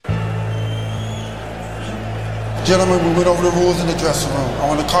Gentlemen, we went over the rules in the dressing room. I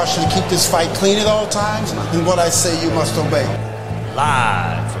want to caution you to keep this fight clean at all times, and what I say you must obey.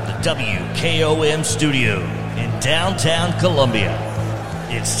 Live from the WKOM studio in downtown Columbia,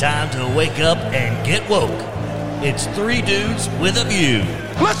 it's time to wake up and get woke. It's Three Dudes with a View.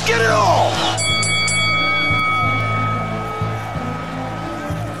 Let's get it all!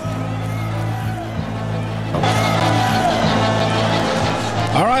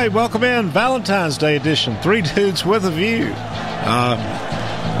 All right, welcome in. Valentine's Day edition, Three Dudes with a View.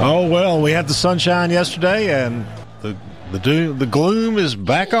 We had the sunshine yesterday, and the gloom is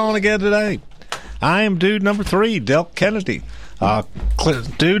back on again today. I am dude number 3, Del Kennedy.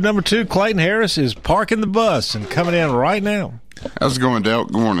 Dude number 2, Clayton Harris, is parking the bus and coming in right now. How's it going, Del?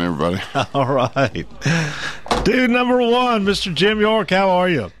 Good morning, everybody. All right. Dude number 1, Mr. Jim York, how are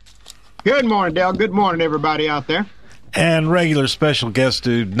you? Good morning, Del. Good morning, everybody out there. And regular special guest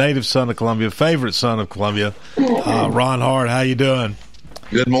dude, native son of Columbia, favorite son of Columbia, Ron Hart. How you doing?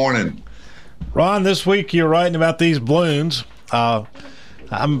 Good morning. Ron, this week you're writing about these balloons. I'm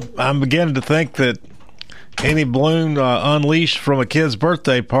beginning to think that any balloon unleashed from a kid's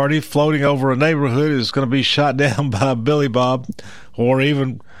birthday party floating over a neighborhood is going to be shot down by Billy Bob, or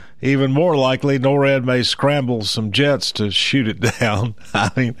even more likely, NORAD may scramble some jets to shoot it down. I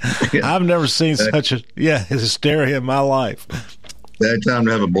mean, I've never seen such a hysteria in my life. That time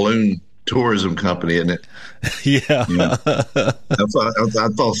to have a balloon tourism company, isn't it? Yeah. I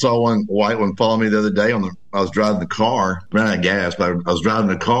saw one white one follow me the other day. I was driving the car, ran out of gas, but I was driving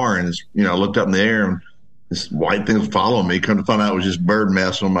the car and I looked up in the air and this white thing was following me. Come to find out it was just bird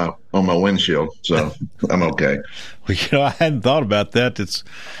mess on my windshield. So I'm okay. Well, I hadn't thought about that. It's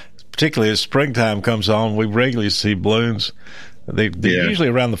particularly as springtime comes on, we regularly see balloons. They're usually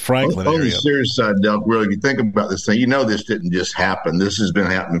around the Franklin area. On the serious side, Del, really, if you think about this thing, this didn't just happen. This has been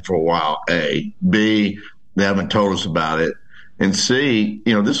happening for a while, A. B, they haven't told us about it. And C,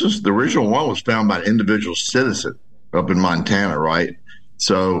 this was the original one was found by an individual citizen up in Montana, right?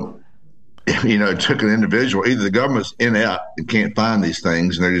 So, it took an individual. Either the government's inept and can't find these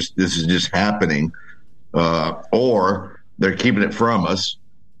things, and this is just happening, or they're keeping it from us.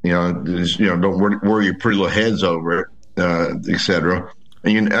 Don't worry your pretty little heads over it, et cetera.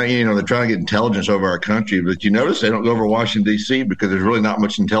 And, they're trying to get intelligence over our country, but you notice they don't go over Washington, D.C. because there's really not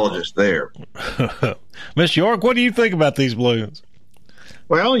much intelligence there. Miss York, what do you think about these balloons?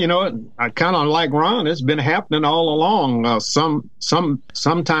 Well, I kind of like Ron. It's been happening all along.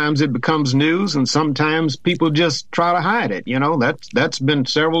 Sometimes it becomes news, and sometimes people just try to hide it. That's been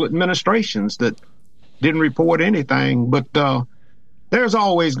several administrations that didn't report anything, but there's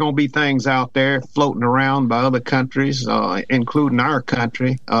always going to be things out there floating around by other countries, including our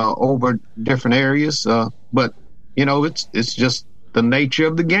country, over different areas. But it's just the nature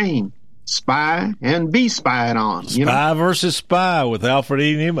of the game. Spy and be spied on. Spy versus spy with Alfred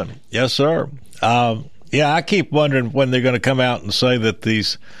E. Newman. Yes, sir. I keep wondering when they're going to come out and say that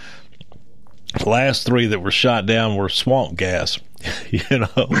these last 3 that were shot down were swamp gas. Yeah,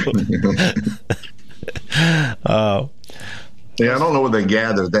 I don't know what they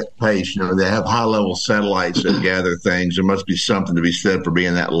gather at that pace. They have high-level satellites that gather things. There must be something to be said for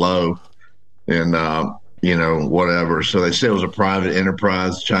being that low. And, whatever. So they said it was a private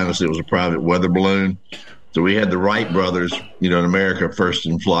enterprise. China said it was a private weather balloon. So we had the Wright brothers, in America first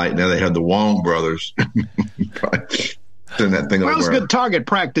in flight. Now they have the Wong brothers. Send that thing over. It's good target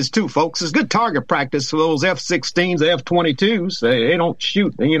practice, too, folks. It's good target practice for those F-16s, F-22s. They don't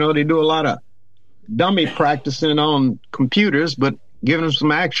shoot. They do a lot of dummy practicing on computers, but giving them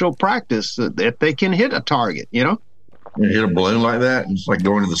some actual practice that they can hit a target, You hit a balloon like that, it's like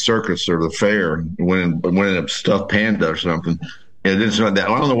going to the circus or the fair and winning a stuffed panda or something. And it's like that.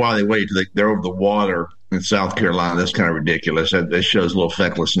 I don't know why they wait till they're over the water in South Carolina. That's kind of ridiculous. That shows a little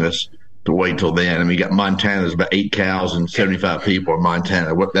fecklessness to wait till then. I mean, you got Montana. There's about 8 cows and 75 people in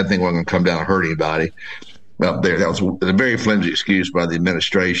Montana. That thing wasn't going to come down and hurt anybody up there. That was a very flimsy excuse by the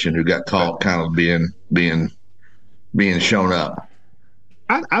administration who got caught kind of being shown up.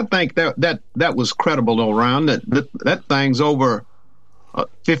 I think that was credible, though, Ron. That thing's over a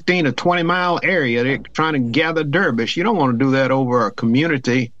 15 to 20 mile area. They're trying to gather dervish. You don't want to do that over a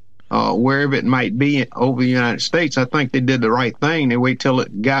community, wherever it might be over the United States. I think they did the right thing. They wait till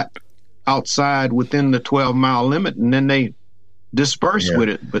it got outside within the 12-mile limit, and then they disperse with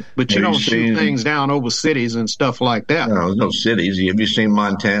it. But you don't shoot things down over cities and stuff like that. No, there's no cities. Have you seen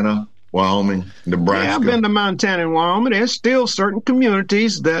Montana? Wyoming, Nebraska. Yeah, I've been to Montana and Wyoming. There's still certain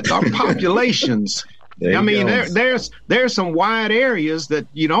communities that are populations. There's some wide areas that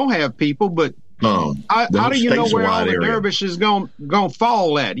you don't have people, but how do you know where all the dervish is going to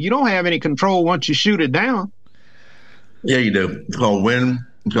fall at? You don't have any control once you shoot it down. Yeah, you do. It's called wind.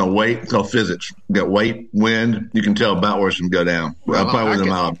 It's called weight. It's called physics. You got weight, wind. You can tell about where it's going to go down. Probably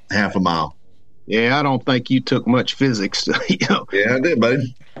within half a mile. Yeah, I don't think you took much physics. Yeah, I did,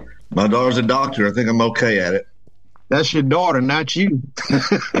 buddy. My daughter's a doctor. I think I'm okay at it. That's your daughter, not you.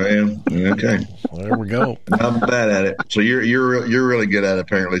 I am. Okay. There we go. I'm bad at it. So you're really good at it,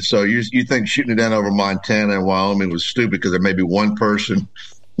 apparently. So you think shooting it down over Montana and Wyoming was stupid because there may be one person,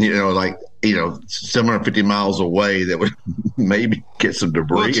 750 miles away that would maybe get some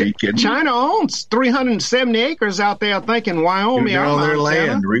debris. Well, Are you kidding? China owns 370 acres out there, I think, in Wyoming. They're on their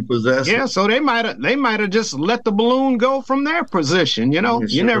land, repossessed. Yeah, so they might have just let the balloon go from their position. You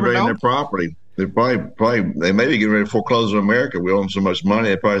never know. Their property. They they may be getting ready to foreclose on America. We owe them so much money.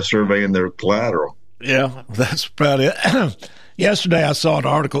 They're probably surveying their collateral. Yeah, that's about it. Yesterday, I saw an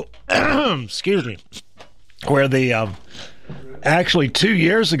article. Excuse me, where actually 2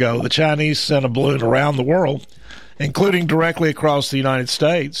 years ago, the Chinese sent a balloon around the world, including directly across the United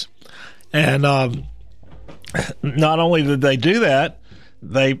States. And not only did they do that,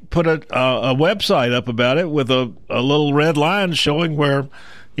 they put a website up about it with a little red line showing where,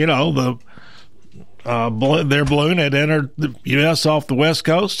 their balloon had entered the U.S. off the West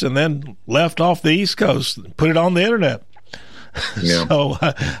Coast and then left off the East Coast, put it on the internet. Yeah. So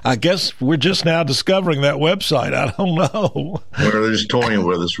I guess we're just now discovering that website. I don't know. Well, they're just toying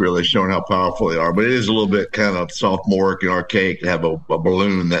with us, really, showing how powerful they are. But it is a little bit kind of sophomoric and archaic to have a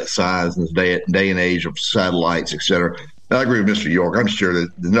balloon that size in this day and age of satellites, et cetera. I agree with Mr. York. I'm sure that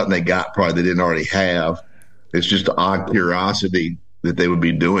there's nothing they got probably they didn't already have. It's just an odd curiosity that they would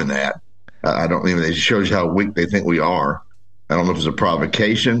be doing that. I don't even. It shows you how weak they think we are. I don't know if it's a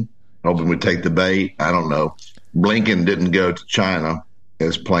provocation, hoping we take the bait. I don't know. Blinken didn't go to China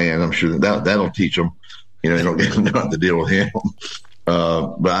as planned. I'm sure that'll teach them. They don't have to deal with him.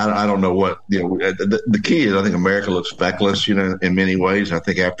 But I don't know what. The key is I think America looks feckless. In many ways. I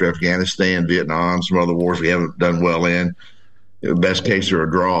think after Afghanistan, Vietnam, some other wars we haven't done well in. Best case or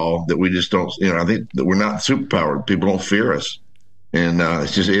a draw that we just don't. I think that we're not superpowered. People don't fear us. And it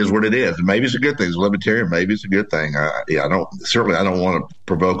just is what it is. And maybe it's a good thing. It's libertarian. Maybe it's a good thing. I don't want to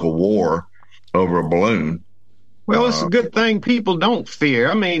provoke a war over a balloon. Well, it's a good thing people don't fear.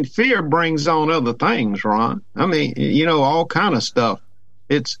 I mean, fear brings on other things, Ron. I mean, all kind of stuff.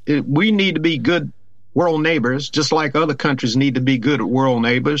 We need to be good world neighbors, just like other countries need to be good at world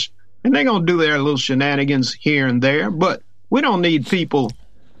neighbors. And they're going to do their little shenanigans here and there. But we don't need people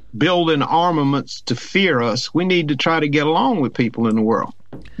building armaments to fear us. We need to try to get along with people in the world.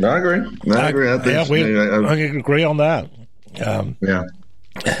 I agree. I can agree on that. Yeah,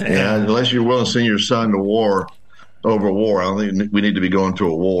 unless you're willing to send your son to war over war, I don't think we need to be going to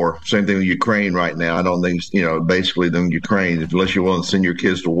a war. Same thing with Ukraine right now. I don't think, basically Ukraine, unless you're willing to send your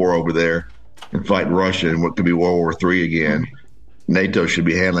kids to war over there and fight Russia in what could be World War III again. NATO should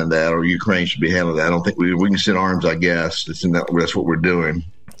be handling that, or Ukraine should be handling that. I don't think we can send arms, I guess. That's what we're doing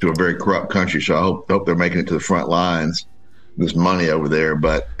to a very corrupt country. So I hope they're making it to the front lines. There's money over there.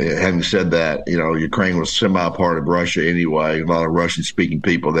 But having said that, Ukraine was semi-part of Russia anyway. A lot of Russian-speaking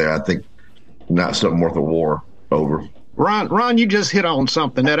people there. I think not something worth a war over. Ron, you just hit on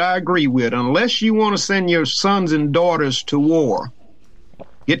something that I agree with. Unless you want to send your sons and daughters to war,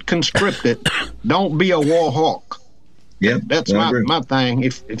 get conscripted, don't be a war hawk. Yeah, that's my thing.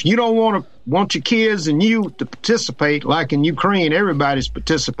 If you don't want your kids and you to participate, like in Ukraine, everybody's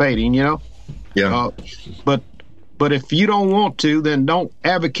participating, Yeah. But if you don't want to, then don't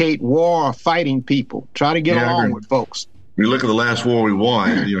advocate war or fighting people. Try to get along with folks. You look at the last war we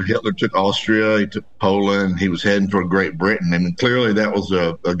won. Hitler took Austria, he took Poland, he was heading for Great Britain. I mean, clearly that was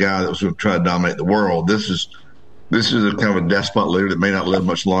a guy that was going to try to dominate the world. This is a kind of a despot leader that may not live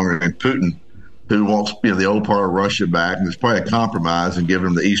much longer than Putin, who wants the old part of Russia back, and it's probably a compromise and giving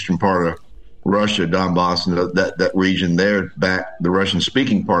him the eastern part of Russia, Donbass, and that region there back, the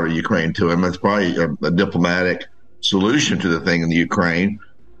Russian-speaking part of Ukraine to him. That's probably a diplomatic solution to the thing in the Ukraine.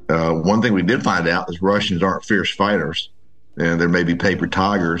 One thing we did find out is Russians aren't fierce fighters. And there may be paper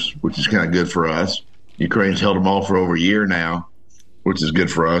tigers, which is kind of good for us. Ukraine's held them off for over a year now, which is good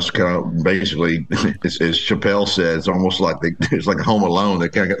for us. Kind of basically, as Chappelle said, it's almost like it's like a Home Alone. They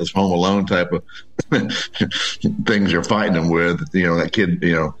kind of got this Home Alone type of things they're fighting them with. That kid,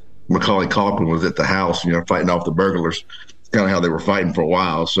 Macaulay Culkin was at the house, fighting off the burglars. It's kind of how they were fighting for a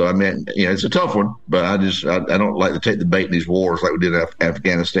while. So, I mean, it's a tough one, but I don't like to take the bait in these wars like we did in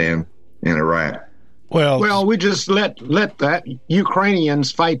Afghanistan and Iraq. Well, we just let that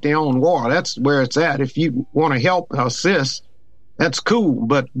Ukrainians fight their own war. That's where it's at. If you want to help assist, that's cool,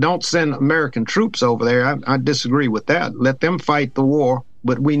 but don't send American troops over there. I disagree with that. Let them fight the war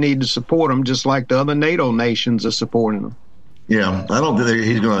but we need to support them just like the other NATO nations are supporting them. Yeah, I don't think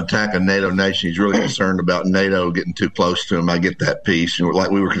he's going to attack a NATO nation. He's really concerned about NATO getting too close to him. I get that piece.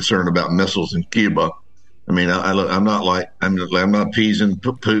 Like we were concerned about missiles in Cuba. I mean, I'm not appeasing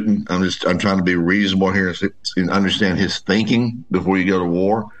Putin. I'm trying to be reasonable here and understand his thinking before you go to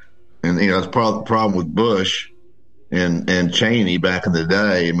war. And that's part of the problem with Bush and Cheney back in the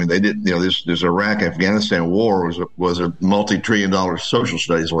day. I mean, they did. This Iraq-Afghanistan war was a multi-trillion-dollar social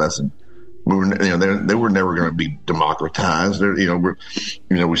studies lesson. They were never going to be democratized. We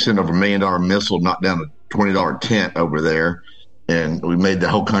sent over $1 million missile, knocked down a $20 tent over there, and we made the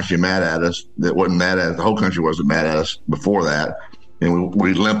whole country mad at us. That wasn't mad at us. The whole country wasn't mad at us before that. And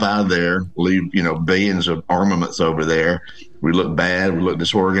we limp out of there, leave billions of armaments over there. We look bad. We look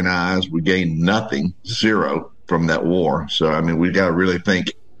disorganized. We gained nothing, zero from that war. So I mean, we've got to really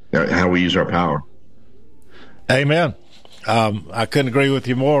think how we use our power. Amen. I couldn't agree with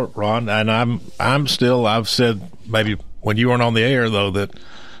you more, Ron. And I've said maybe when you weren't on the air though that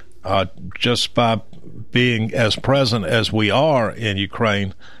just by being as present as we are in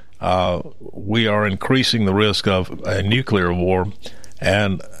Ukraine, we are increasing the risk of a nuclear war,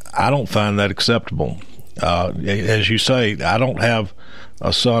 and I don't find that acceptable. As you say, I don't have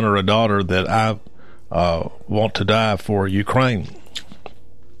a son or a daughter that I want to die for Ukraine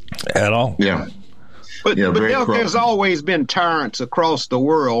at all. Yeah. But there's always been tyrants across the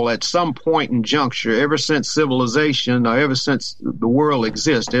world at some point in juncture, ever since civilization or ever since the world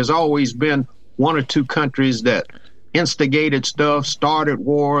exists. There's always been one or two countries that instigated stuff, started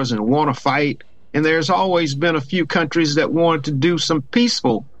wars, and want to fight. And there's always been a few countries that wanted to do some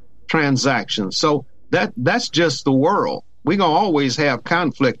peaceful transactions. So that's just the world. We're going to always have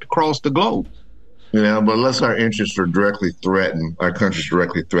conflict across the globe. Yeah, but unless our interests are directly threatened, our country's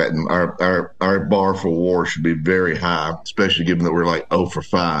directly threatened, our bar for war should be very high, especially given that we're like 0 for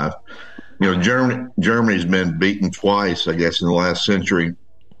 5. Germany's been beaten twice, I guess, in the last century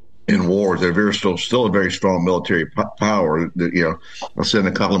in wars. They're still a very strong military power. I said in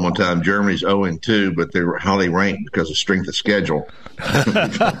a column one time, Germany's 0-2, but they're highly ranked because of strength of schedule.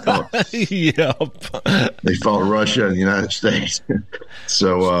 Yep. They fought Russia and the United States.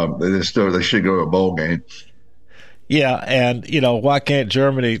 So they should go to a bowl game. Yeah, and, why can't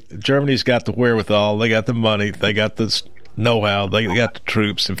Germany's got the wherewithal, they got the money, they got the know-how, they got the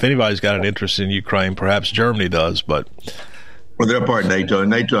troops. If anybody's got an interest in Ukraine, perhaps Germany does, but... Well, they're part of NATO. And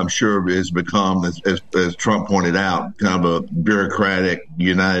NATO, I'm sure, has become, as Trump pointed out, kind of a bureaucratic,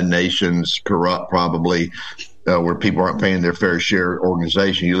 United Nations, corrupt probably, where people aren't paying their fair share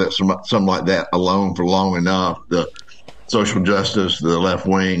organization. You let something like that alone for long enough, the social justice, the left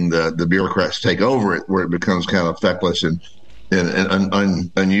wing, the bureaucrats take over it, where it becomes kind of feckless and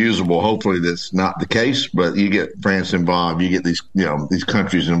unusable. Hopefully that's not the case, but you get France involved, you get these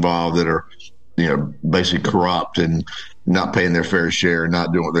countries involved that are basically corrupt and not paying their fair share,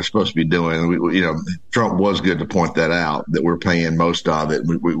 not doing what they're supposed to be doing. Trump was good to point that out, that we're paying most of it.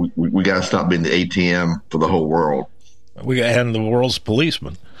 We got to stop being the ATM for the whole world. And the world's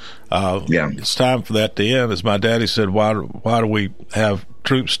policeman. It's time for that to end. As my daddy said, why do we have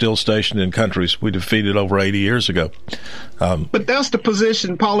troops still stationed in countries we defeated over 80 years ago? But that's the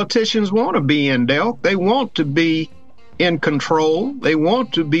position politicians want to be in, Del. They want to be in control. They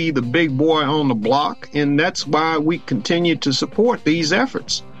want to be the big boy on the block, and that's why we continue to support these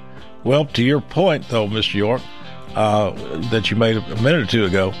efforts. Well, to your point, though, Mr. York, that you made a minute or two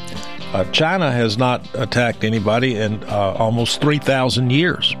ago, China has not attacked anybody in almost 3,000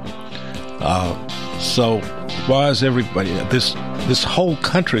 years. So why is everybody, this whole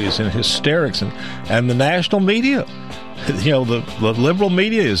country is in hysterics, and the national media, the liberal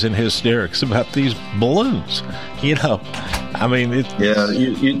media is in hysterics about these balloons. I mean, you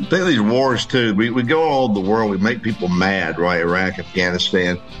think these wars too. We go all over the world. We make people mad, right? Iraq,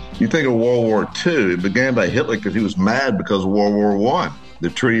 Afghanistan. You think of World War II. It began by Hitler because he was mad because of World War I, the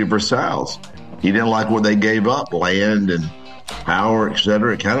Treaty of Versailles. He didn't like what they gave up, land and power,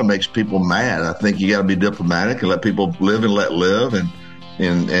 etc. It kind of makes people mad. I think you got to be diplomatic and let people live and let live. And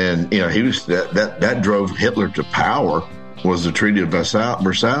he was that drove Hitler to power, was the Treaty of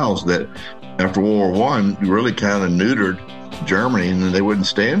Versailles that after World War I really kind of neutered Germany, and they wouldn't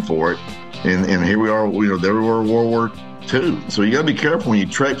stand for it. And here we are, there we were, World War II. So you got to be careful when you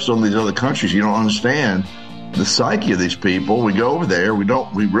traipse on these other countries. You don't understand the psyche of these people. We go over there, we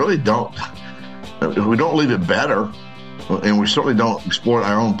really don't leave it better, and we certainly don't exploit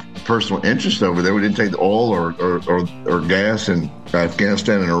our own personal interest over there. We didn't take the oil or gas in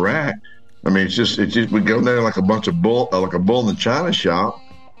Afghanistan and Iraq. I mean, it's just we go there like a bull in the china shop,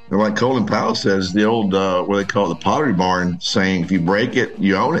 And like Colin Powell says, the old, what they call it, the Pottery Barn saying, if you break it,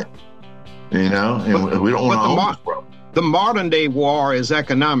 you own it. You know, and we don't want to own this problem. The modern day war is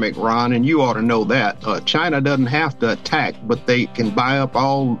economic, Ron, and you ought to know that. China doesn't have to attack, but they can buy up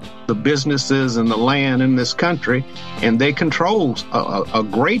all the businesses and the land in this country, and they control a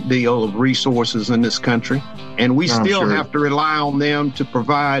great deal of resources in this country. And we still have to rely on them to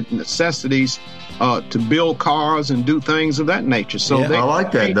provide necessities to build cars and do things of that nature. So I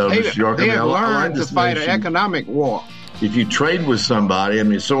like that, though, Mr. York. They have learned to fight an economic war. If you trade with somebody, I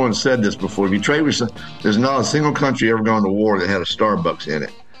mean, someone said this before, if you trade with there's not a single country ever gone to war that had a Starbucks in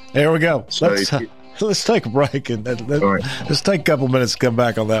it. There we go. So Let's take a break and let's take a couple minutes to come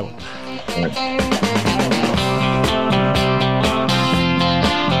back on that one. All right.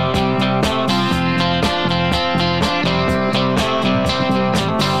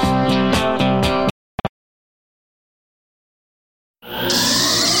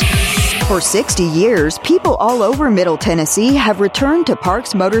 For 60 years, people all over Middle Tennessee have returned to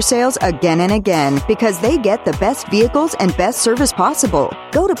Parks Motor Sales again and again because they get the best vehicles and best service possible.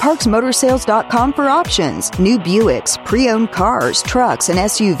 Go to parksmotorsales.com for options, new Buicks, pre-owned cars, trucks, and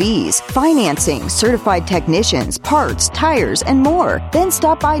SUVs, financing, certified technicians, parts, tires, and more. Then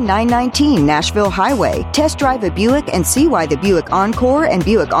stop by 919 Nashville Highway, test drive a Buick, and see why the Buick Encore and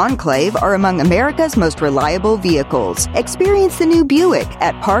Buick Enclave are among America's most reliable vehicles. Experience the new Buick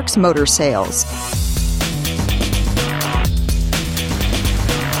at Parks Motor Sales.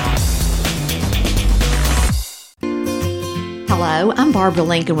 Hello, I'm Barbara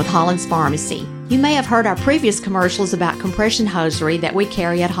Lincoln with Holland's Pharmacy. You may have heard our previous commercials about compression hosiery that we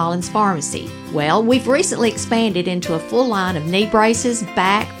carry at Holland's Pharmacy. Well, we've recently expanded into a full line of knee braces,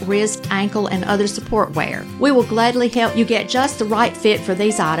 back, wrist, ankle, and other support wear. We will gladly help you get just the right fit for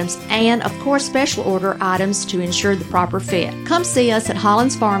these items and, of course, special order items to ensure the proper fit. Come see us at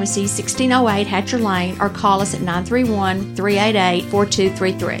Holland's Pharmacy, 1608 Hatcher Lane, or call us at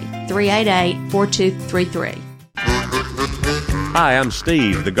 931-388-4233. 388-4233. Hi, I'm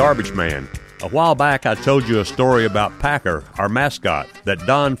Steve, the garbage man. A while back, I told you a story about Packer, our mascot, that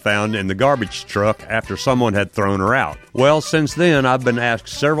Don found in the garbage truck after someone had thrown her out. Well, since then, I've been asked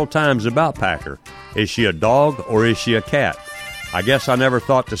several times about Packer. Is she a dog or is she a cat? I guess I never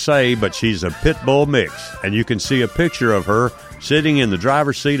thought to say, but she's a pit bull mix, and you can see a picture of her sitting in the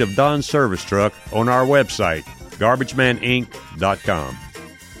driver's seat of Don's service truck on our website, garbagemaninc.com.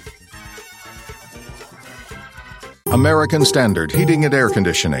 American Standard Heating and Air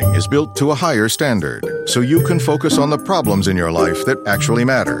Conditioning is built to a higher standard, so you can focus on the problems in your life that actually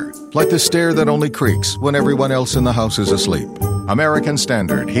matter, like the stair that only creaks when everyone else in the house is asleep. American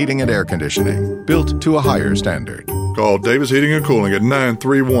Standard Heating and Air Conditioning, built to a higher standard. Call Davis Heating and Cooling at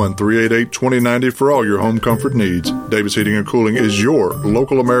 931-388-2090 for all your home comfort needs. Davis Heating and Cooling is your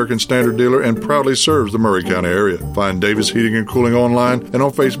local American Standard dealer and proudly serves the Murray County area. Find Davis Heating and Cooling online and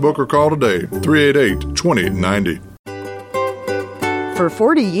on Facebook or call today, 388-2090. For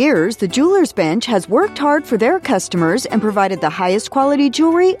 40 years, the Jeweler's Bench has worked hard for their customers and provided the highest quality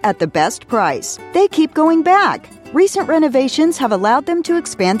jewelry at the best price. They keep going back. Recent renovations have allowed them to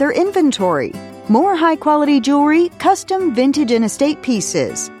expand their inventory. More high-quality jewelry, custom vintage and estate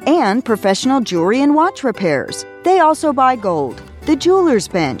pieces, and professional jewelry and watch repairs. They also buy gold. The Jeweler's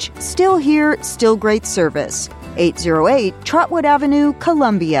Bench, still here, still great service. 808 Trotwood Avenue,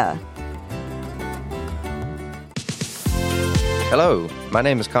 Columbia. Hello, my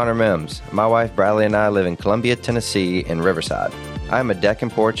name is Connor Mims. My wife Bradley and I live in Columbia, Tennessee in Riverside. I am a deck and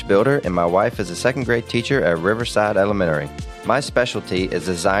porch builder and my wife is a second grade teacher at Riverside Elementary. My specialty is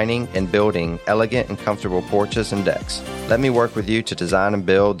designing and building elegant and comfortable porches and decks. Let me work with you to design and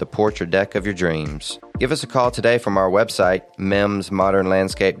build the porch or deck of your dreams. Give us a call today from our website,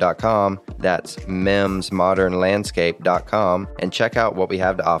 mimsmodernlandscape.com. That's mimsmodernlandscape.com, and check out what we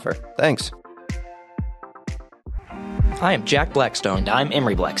have to offer. Thanks. I am Jack Blackstone. And I'm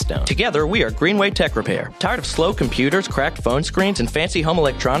Emery Blackstone. Together, we are Greenway Tech Repair. Tired of slow computers, cracked phone screens, and fancy home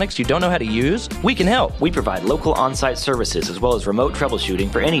electronics you don't know how to use? We can help. We provide local on-site services as well as remote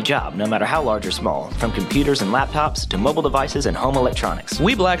troubleshooting for any job, no matter how large or small, from computers and laptops to mobile devices and home electronics.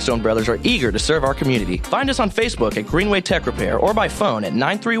 We Blackstone brothers are eager to serve our community. Find us on Facebook at Greenway Tech Repair or by phone at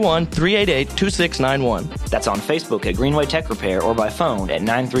 931-388-2691. That's on Facebook at Greenway Tech Repair or by phone at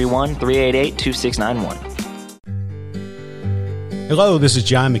 931-388-2691. Hello, this is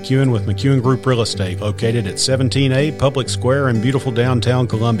John McEwen with McEwen Group Real Estate, located at 17A Public Square in beautiful downtown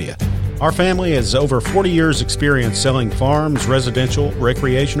Columbia. Our family has over 40 years' experience selling farms, residential,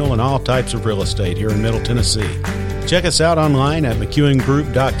 recreational, and all types of real estate here in Middle Tennessee. Check us out online at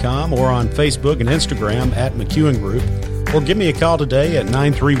McEwenGroup.com or on Facebook and Instagram at McEwen Group. or give me a call today at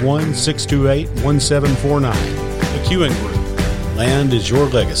 931-628-1749. McEwen Group. Land is your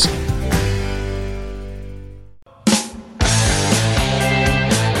legacy.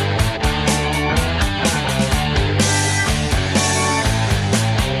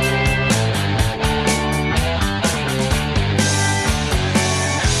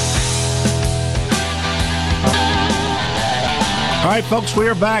 All right, folks, we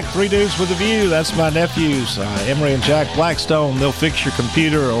are back. Three Dudes with a View. That's my nephews, Emery and Jack Blackstone. They'll fix your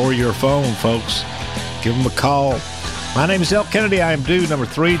computer or your phone, folks. Give them a call. My name is El Kennedy. I am dude number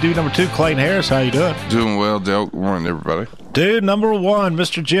 3. Dude number 2, Clayton Harris. How you doing? Doing well, Dale. Good morning, everybody. Dude number 1,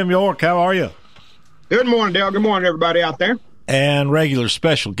 Mr. Jim York. How are you? Good morning, Dale. Good morning, everybody out there. And regular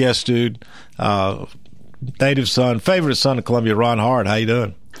special guest dude, native son, favorite son of Columbia, Ron Hart. How you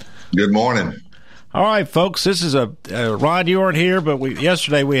doing? Good morning. All right, folks, this is Ron, you weren't here, but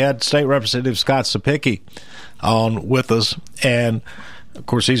yesterday we had State Representative Scott Sapicki on with us, and, of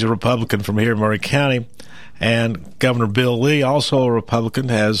course, he's a Republican from here in Murray County, and Governor Bill Lee, also a Republican,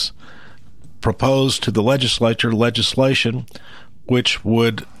 has proposed to the legislature legislation which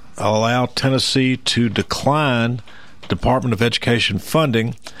would allow Tennessee to decline Department of Education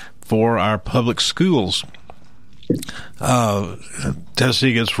funding for our public schools.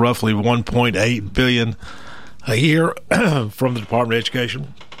 Tennessee gets roughly $1.8 billion a year from the Department of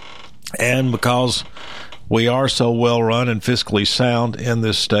Education, and because we are so well run and fiscally sound in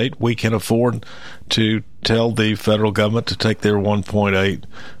this state, we can afford to tell the federal government to take their $1.8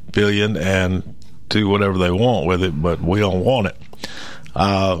 billion and do whatever they want with it, but we don't want it.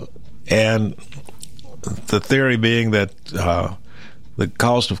 And the theory being that the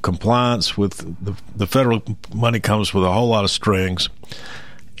cost of compliance with the federal money comes with a whole lot of strings.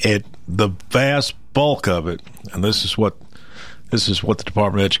 The vast bulk of it, and this is what the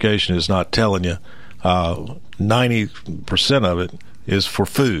Department of Education is not telling you. 90% of it is for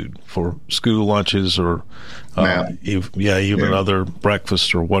food, for school lunches, or even other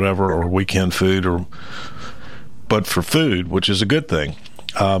breakfasts or whatever, or weekend food, but for food, which is a good thing.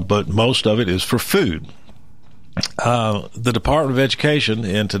 But most of it is for food. The Department of Education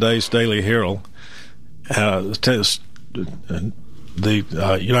in today's Daily Herald, the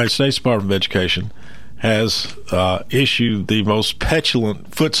United States Department of Education has issued the most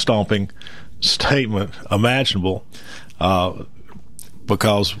petulant, foot-stomping statement imaginable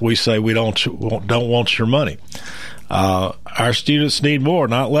because we say we don't want your money. Our students need more,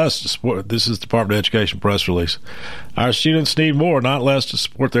 not less, to support. This is the Department of Education press release. Our students need more, not less, to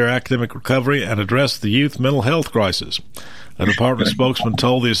support their academic recovery and address the youth mental health crisis. A department spokesman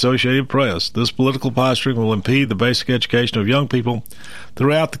told the Associated Press, this political posturing will impede the basic education of young people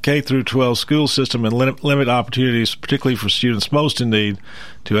throughout the K-12 school system and limit opportunities, particularly for students most in need,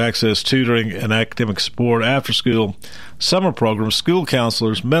 to access tutoring and academic support after school, summer programs, school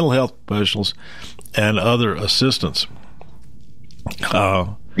counselors, mental health professionals, and other assistance. A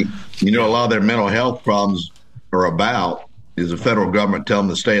lot of their mental health problems are about is the federal government telling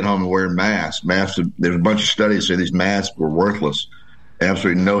them to stay at home and wear masks. There's a bunch of studies that say these masks were worthless,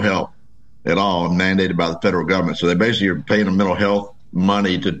 absolutely no help at all, mandated by the federal government. So they basically are paying them mental health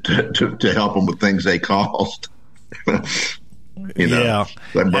money to help them with things they caused. Yeah,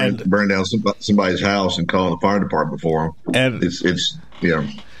 like burn down somebody's house and calling the fire department for them. And it's.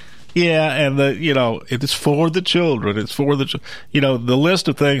 Yeah, and it's for the children. It's for the the list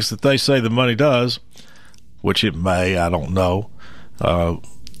of things that they say the money does, which it may, I don't know. Are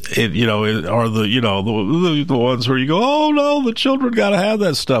the ones where you go, oh no, the children got to have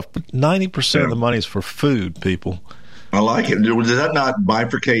that stuff. But 90% of the money is for food, people. I like it. Does that not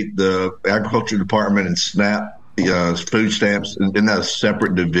bifurcate the agriculture department and SNAP food stamps? Isn't that a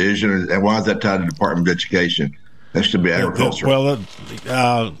separate division? And why is that tied to the Department of Education? That should be agriculture. Well,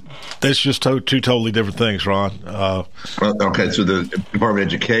 that's just two totally different things, Ron. Okay, so the Department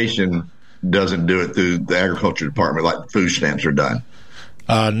of Education doesn't do it through the agriculture department like food stamps are done.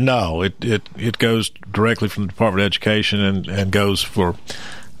 No, it goes directly from the Department of Education and goes for,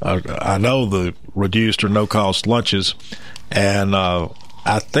 I know, the reduced or no-cost lunches. And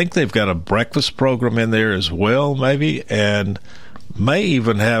I think they've got a breakfast program in there as well, maybe, and may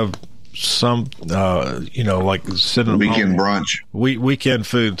even have some, like sitting weekend brunch, weekend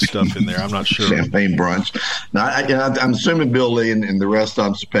food stuff in there. I'm not sure. Champagne brunch. Now, I'm assuming Bill Lee and the rest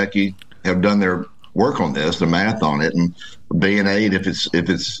of Sapecki have done their work on this, the math on it, and B&8, if it's if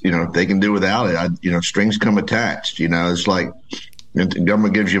they can do without it, strings come attached. It's like the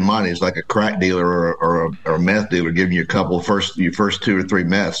government gives you money. It's like a crack dealer or a meth dealer giving you your first 2 or 3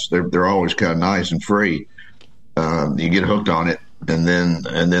 meths. They're always kind of nice and free. You get hooked on it. and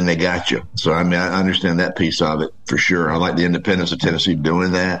then they got you. So I mean, I understand that piece of it for sure. I like the independence of Tennessee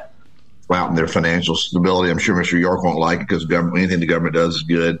doing that, out in their financial stability. I'm sure Mr. York won't like it because anything the government does is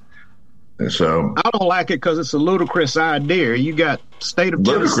good. And so I don't like it because it's a ludicrous idea. You got state of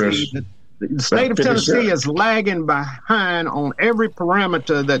Tennessee. The state of Tennessee is lagging behind on every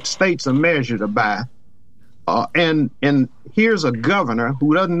parameter that states are measured by. And here's a governor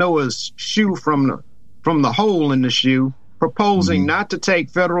who doesn't know his shoe from the hole in the shoe, proposing not to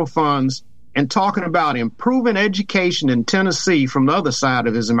take federal funds and talking about improving education in Tennessee from the other side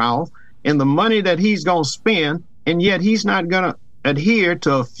of his mouth and the money that he's going to spend, and yet he's not going to adhere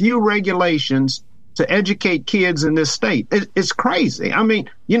to a few regulations to educate kids in this state. It's crazy. I mean,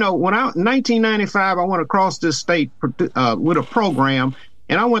 in 1995, I went across this state with a program,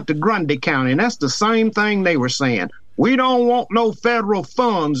 and I went to Grundy County, and that's the same thing they were saying. We don't want no federal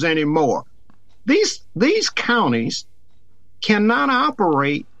funds anymore. These counties cannot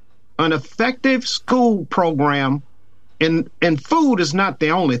operate an effective school program, and food is not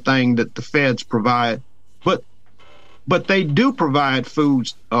the only thing that the feds provide, but they do provide food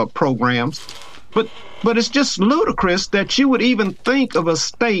programs. But it's just ludicrous that you would even think of a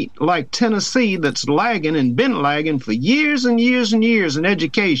state like Tennessee that's lagging and been lagging for years and years and years in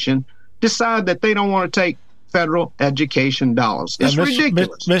education, decide that they don't want to take federal education dollars. It's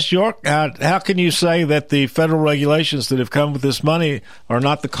ridiculous. Ms. York, how can you say that the federal regulations that have come with this money are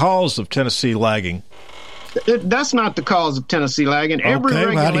not the cause of Tennessee lagging? That's not the cause of Tennessee lagging. Every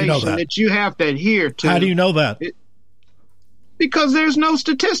regulation that you have to adhere to. How do you know that? Because there's no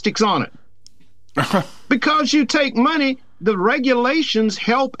statistics on it. Because you take money, the regulations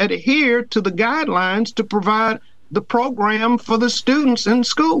help adhere to the guidelines to provide the program for the students in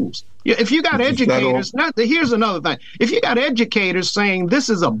schools. If you got educators, here's another thing. If you got educators saying this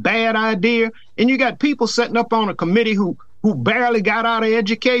is a bad idea, and you got people setting up on a committee who barely got out of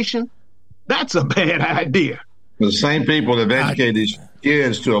education, that's a bad idea. The same people that have educated these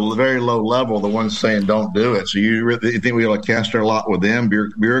kids to a very low level, the ones saying don't do it. So you think we ought to cast our lot with them,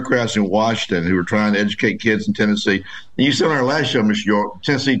 bureaucrats in Washington who are trying to educate kids in Tennessee. And you said on our last show, Mr. York,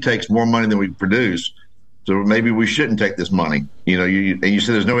 Tennessee takes more money than we produce. So maybe we shouldn't take this money. And you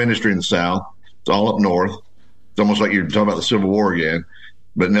said there's no industry in the South. It's all up north. It's almost like you're talking about the Civil War again.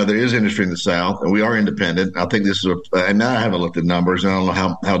 But no, there is industry in the South, and we are independent. I think this is and now I haven't looked at numbers, and I don't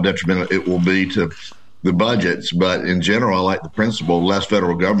know how detrimental it will be to the budgets, but in general, I like the principle, less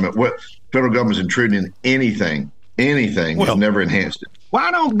federal government. What federal government is intruding in anything, has never enhanced it.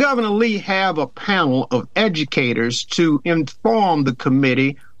 Why don't Governor Lee have a panel of educators to inform the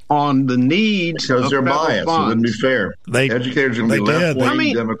committee on the needs because they're biased? Funds? It wouldn't be fair. Educators are going to be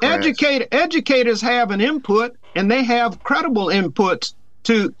left-wing Democrats. Educators have an input, and they have credible inputs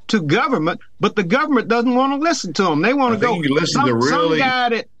to government, but the government doesn't want to listen to them. They want to go. Some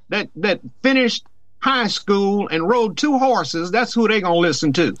guy that finished high school and rode 2 horses, that's who they're going to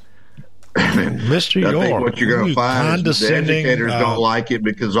listen to. Mr. York, I think what you're going to find is the educators don't like it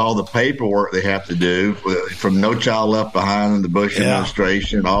because all the paperwork they have to do, from No Child Left Behind in the Bush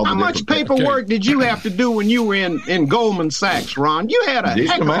administration. How much paperwork did you have to do when you were in Goldman Sachs, Ron? You had a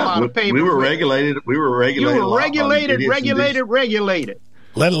heck of a lot of paperwork. We were regulated. You were regulated.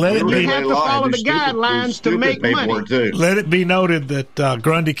 Let it be. You have to follow the guidelines to make money. Too. Let it be noted that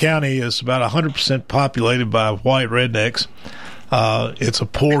Grundy County is about 100% populated by white rednecks. It's a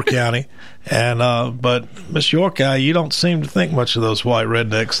poor county, but Miss York, you don't seem to think much of those white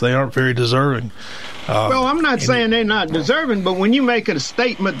rednecks. They aren't very deserving. Well, I'm not saying they're not deserving, but when you make a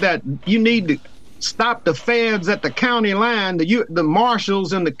statement that you need to stop the feds at the county line, the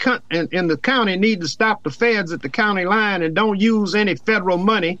marshals in the county need to stop the feds at the county line and don't use any federal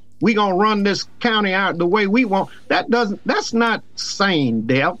money. We gonna run this county out the way we want. That's not sane,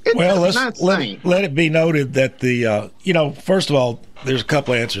 Dale. It's not sane. Let it be noted that first of all, there's a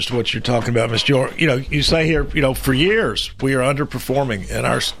couple of answers to what you're talking about, Mr. York. You say here, for years we are underperforming in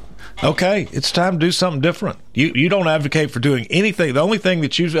our. Okay, it's time to do something different. You don't advocate for doing anything. The only thing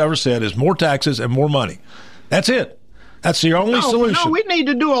that you've ever said is more taxes and more money. That's it. That's your only solution. No, we need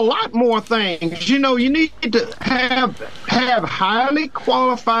to do a lot more things. You need to have highly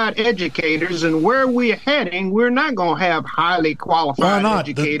qualified educators, and where we're heading, we're not going to have highly qualified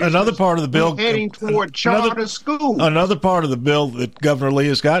educators. Another part of the bill heading toward charter schools. Another part of the bill that Governor Lee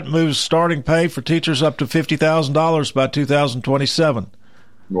has got moves starting pay for teachers up to $50,000 by 2027.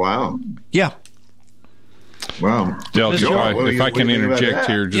 Wow. Yeah. Wow. Del, if I can interject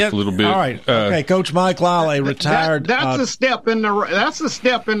here just a little bit. All right. Okay, Coach Mike Lyle, a retired. That's a step in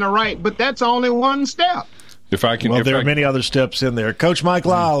the right, but that's only one step. There are many other steps in there. Coach Mike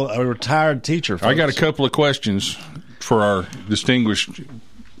Lyle, a retired teacher. I got a couple of questions. for our distinguished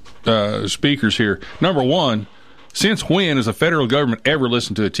speakers here. Number one, since when has the federal government ever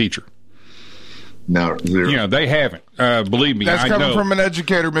listened to a teacher? No, zero. They haven't. Believe me, that's coming from an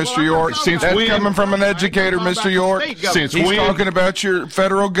educator, Mr. York. Coming from an educator, Mr. York. Since he's when? Talking about your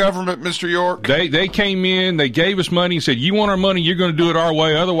federal government, Mr. York. They came in, they gave us money, said, "You want our money? You're going to do it our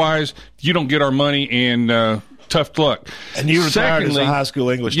way. Otherwise, you don't get our money." And tough luck. And you retired as a high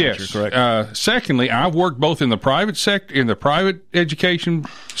school English teacher, correct? Secondly, I've worked both in the private sector, in the private education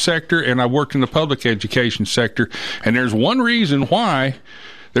sector, and I worked in the public education sector. And there's one reason why.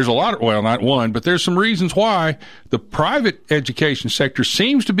 There's a lot of, well, not one, but there's some reasons why the private education sector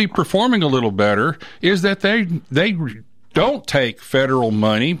seems to be performing a little better, is that they don't take federal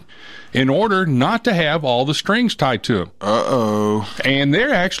money in order not to have all the strings tied to them. Uh-oh. And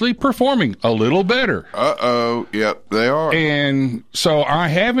they're actually performing a little better. Uh-oh. Yep, they are. And so I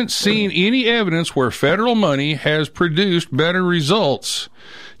haven't seen any evidence where federal money has produced better results.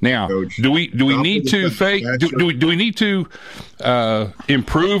 Now, do we need to do we need to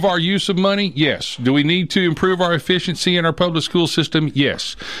improve our use of money? Yes. Do we need to improve our efficiency in our public school system?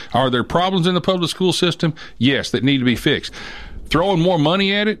 Yes. Are there problems in the public school system? Yes, that need to be fixed. Throwing more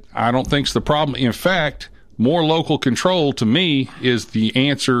money at it, I don't think is the problem. In fact, more local control to me is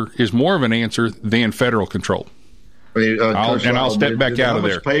more of an answer than federal control. I'll step back out of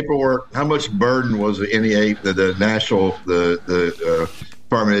there. How much paperwork? How much burden was the NEA, the national, the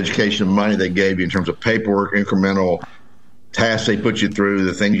Department of Education money they gave you in terms of paperwork, incremental tasks they put you through,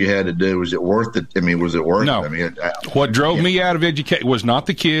 the things you had to do? Was it worth it? I mean, was it worth no. it? I mean, what drove me out of education was not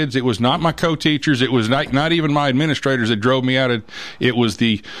the kids. It was not my co-teachers. It was not even my administrators that drove me out of. It was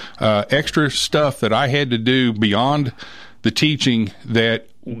the extra stuff that I had to do beyond the teaching that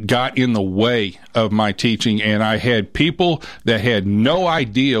got in the way of my teaching, and I had people that had no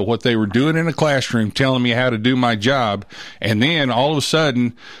idea what they were doing in a classroom telling me how to do my job, and then all of a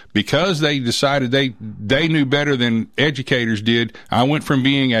sudden, because they decided they knew better than educators did, I went from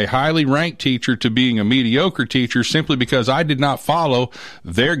being a highly ranked teacher to being a mediocre teacher simply because I did not follow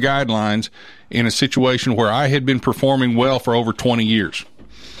their guidelines in a situation where I had been performing well for over 20 years.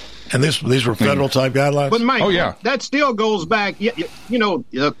 And these were federal type guidelines? But Mike, that still goes back.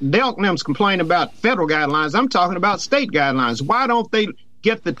 Delk and them's complaining about federal guidelines. I'm talking about state guidelines. Why don't they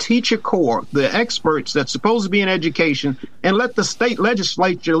get the teacher corps, the experts that's supposed to be in education, and let the state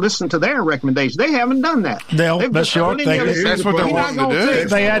legislature listen to their recommendations? They haven't done that. That's what they're wanting to do.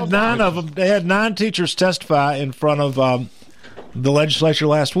 They had 9 of them. They had 9 teachers testify in front of the legislature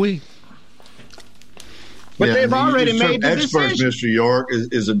last week. But they've already made the experts, decision. Mr. York,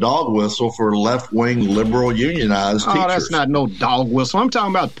 is a dog whistle for left-wing liberal unionized teachers. Oh, that's not no dog whistle. I'm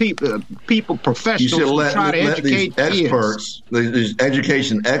talking about people professionals who try to educate these experts, these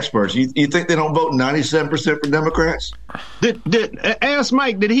education experts. You think they don't vote 97% for Democrats? Ask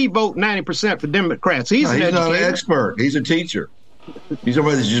Mike, did he vote 90% for Democrats? He's not an expert. He's a teacher. He's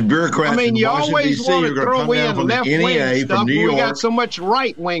just bureaucrats. I mean, you always want to throw in left-wing stuff. We got so much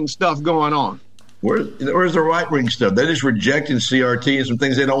right-wing stuff going on. Where's the right-wing stuff? They're just rejecting CRT and some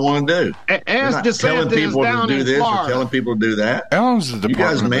things they don't want to do. As DeSantis telling people down to do in this Florida. or telling people to do that. You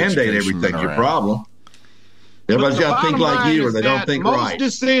guys mandate everything. Your problem. Everybody's got to think like you, or they don't think right.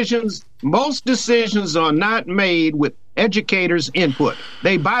 Most decisions are not made with educators' input.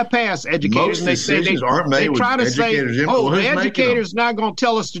 They bypass educators. Most decisions aren't made with educators' input. The educator's not going to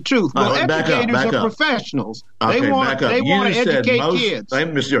tell us the truth. Well, educators are professionals. They want to educate kids.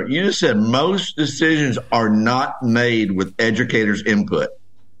 Mr. York, you just said most decisions are not made with educators' input.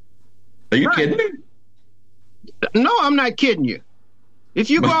 Are you kidding me? No, I'm not kidding you. If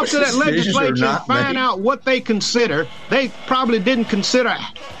you go up to that legislature and find out what they consider, they probably didn't consider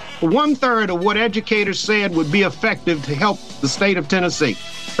 1/3 of what educators said would be effective to help the state of Tennessee.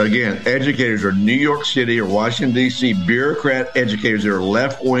 Again, educators are New York City or Washington, D.C. bureaucrat educators that are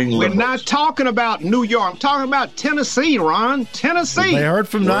left-wing liberals. We're not talking about New York. I'm talking about Tennessee, Ron. Tennessee. They heard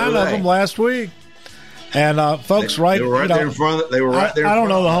from 9 of them last week. And folks, they were right there in front of it. They were right there. I don't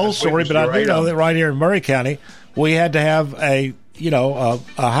know the whole story, but I do know that right here in Murray County, we had to have a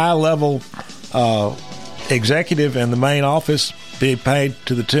high-level executive in the main office be paid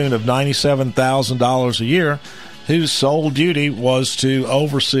to the tune of $97,000 a year, whose sole duty was to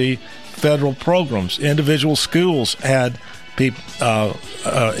oversee federal programs. Individual schools had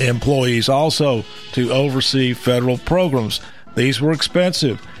employees also to oversee federal programs. These were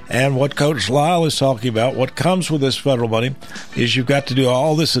expensive. And what Coach Lyle is talking about, what comes with this federal money, is you've got to do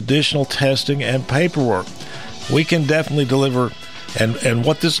all this additional testing and paperwork. We can definitely deliver, and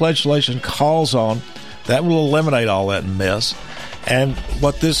what this legislation calls on, that will eliminate all that mess. And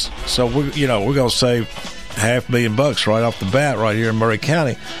what this, so we're going to save $500,000 right off the bat right here in Murray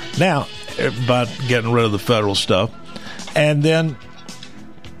County. Now, by getting rid of the federal stuff. And then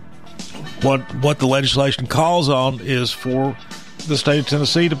what the legislation calls on is for the state of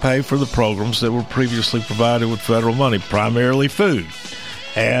Tennessee to pay for the programs that were previously provided with federal money, primarily food.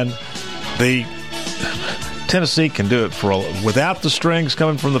 And the Tennessee can do it without the strings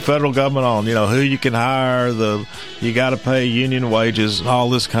coming from the federal government on, who you can hire, you got to pay union wages, and all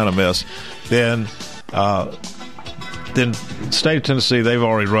this kind of mess. Then the state of Tennessee, they've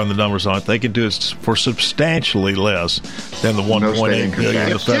already run the numbers on it. They can do it for substantially less than the $1.8 billion the federal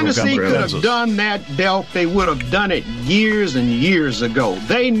government. If Tennessee could have done that, Delk, they would have done it years and years ago.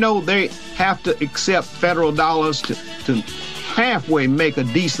 They know they have to accept federal dollars to halfway make a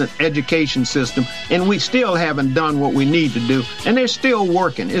decent education system, and we still haven't done what we need to do. And they're still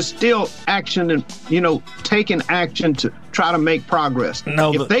working. It's still action and, taking action to try to make progress.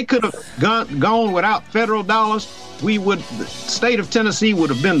 If they could have gone without federal dollars, the state of Tennessee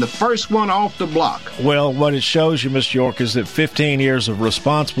would have been the first one off the block. Well, what it shows you, Mr. York, is that 15 years of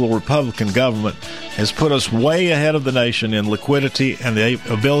responsible Republican government has put us way ahead of the nation in liquidity and the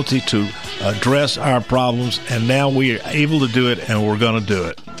ability to address our problems, and now we are able to do it, and we're going to do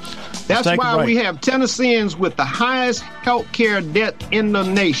it. That's why we have Tennesseans with the highest health care debt in the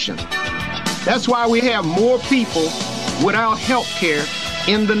nation. That's why we have more people without health care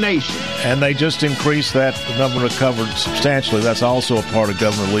in the nation. And they just increased that number covered substantially. That's also a part of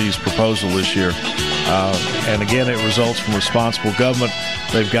Governor Lee's proposal this year. And again, it results from responsible government.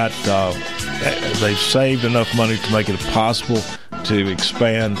 They've saved enough money to make it possible to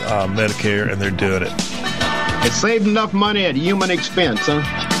expand Medicare, and they're doing it. It saved enough money at human expense, huh?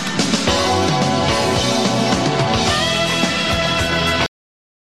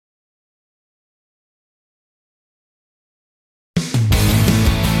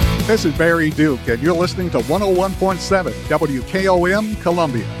 This is Barry Duke, and you're listening to 101.7 WKOM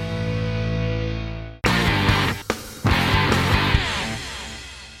Columbia.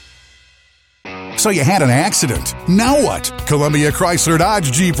 So you had an accident. Now what? Columbia Chrysler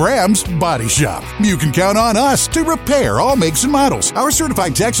Dodge Jeep Ram's Body Shop. You can count on us to repair all makes and models. Our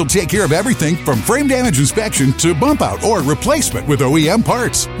certified techs will take care of everything from frame damage inspection to bump out or replacement with OEM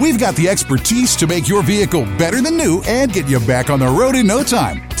parts. We've got the expertise to make your vehicle better than new and get you back on the road in no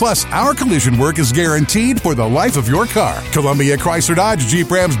time. Plus, our collision work is guaranteed for the life of your car. Columbia Chrysler Dodge Jeep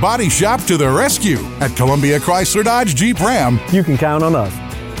Ram's Body Shop to the rescue. At Columbia Chrysler Dodge Jeep Ram, you can count on us.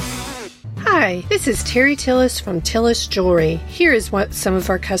 Hi, this is Terry Tillis from Tillis Jewelry. Here is what some of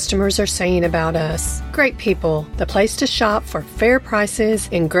our customers are saying about us. Great people, the place to shop for fair prices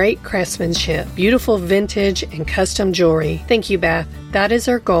and great craftsmanship, beautiful vintage and custom jewelry. Thank you, Beth. That is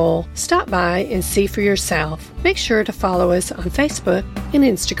our goal. Stop by and see for yourself. Make sure to follow us on Facebook and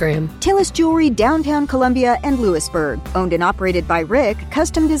Instagram. Tillis Jewelry, downtown Columbia and Lewisburg. Owned and operated by Rick,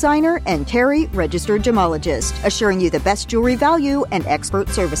 custom designer, and Terry, registered gemologist. Assuring you the best jewelry value and expert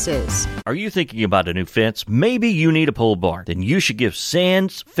services. Are you thinking about a new fence? Maybe you need a pole barn. Then you should give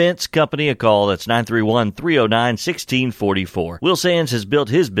Sands Fence Company a call. That's 931-309-1644. Will Sands has built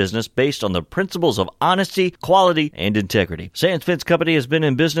his business based on the principles of honesty, quality, and integrity. Sands Fence Company has been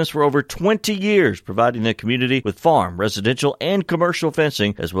in business for over 20 years, providing the community with farm, residential, and commercial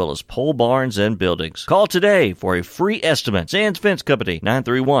fencing, as well as pole barns and buildings. Call today for a free estimate. Sands Fence Company,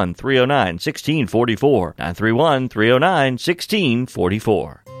 931-309-1644.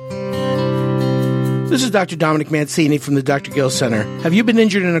 931-309-1644. This is Dr. Dominic Mancini from the Dr. Gill Center. Have you been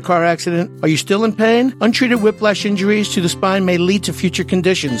injured in a car accident? Are you still in pain? Untreated whiplash injuries to the spine may lead to future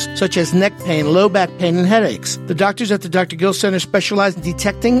conditions, such as neck pain, low back pain, and headaches. The doctors at the Dr. Gill Center specialize in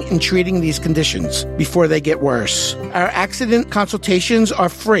detecting and treating these conditions before they get worse. Our accident consultations are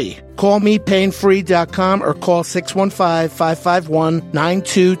free. Call me painfree.com or call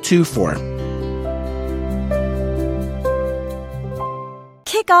 615-551-9224.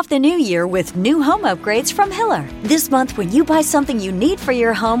 Kick off the new year with new home upgrades from Hiller. This month, when you buy something you need for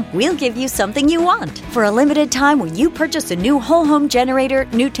your home, we'll give you something you want. For a limited time, when you purchase a new whole home generator,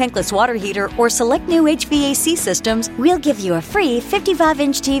 new tankless water heater, or select new HVAC systems, we'll give you a free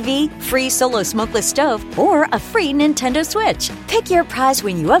 55-inch TV, free solo smokeless stove, or a free Nintendo Switch. Pick your prize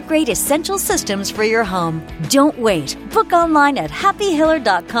when you upgrade essential systems for your home. Don't wait. Book online at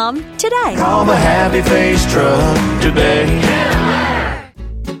happyhiller.com today. Call the Happy Face Truck today.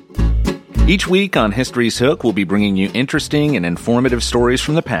 Each week on History's Hook, we'll be bringing you interesting and informative stories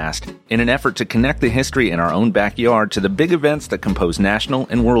from the past in an effort to connect the history in our own backyard to the big events that compose national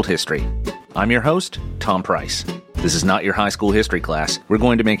and world history. I'm your host, Tom Price. This is not your high school history class. We're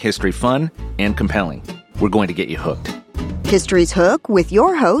going to make history fun and compelling. We're going to get you hooked. History's Hook with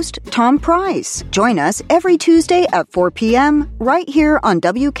your host, Tom Price. Join us every Tuesday at 4 p.m. right here on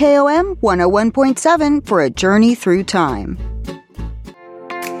WKOM 101.7 for a journey through time.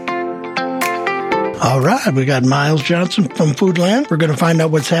 All right, we got Miles Johnson from Foodland. We're going to find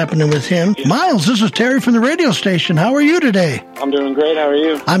out what's happening with him. Miles, this is Terry from the radio station. How are you today? I'm doing great. How are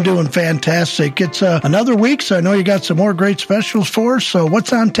you? I'm doing fantastic. It's another week, so I know you got some more great specials for us. So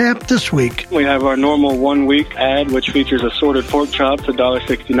what's on tap this week? We have our normal 1 week ad, which features assorted pork chops,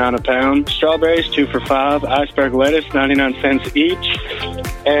 $1.69 a pound, strawberries, 2 for $5, iceberg lettuce, 99 cents each,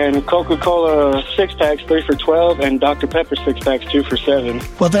 and Coca-Cola 6-packs, 3 for $12, and Dr. Pepper 6-packs, 2 for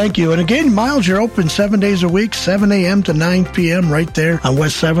 $7. Well, thank you. And again, Miles, you're open 7 days a week, 7 a.m. to 9 p.m. right there on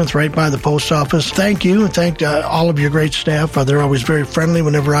West 7th, right by the post office. Thank you, and thank all of your great staff. They're always very friendly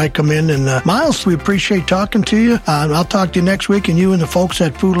whenever I come in. And Miles, we appreciate talking to you. I'll talk to you next week, and you and the folks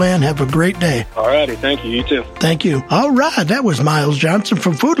at Foodland have a great day. All righty. Thank you. You too. Thank you. All right. That was Miles Johnson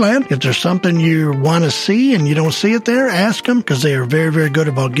from Foodland. If there's something you want to see and you don't see it there, ask them, because they are very, very good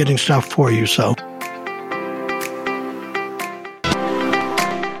about getting stuff for you. So.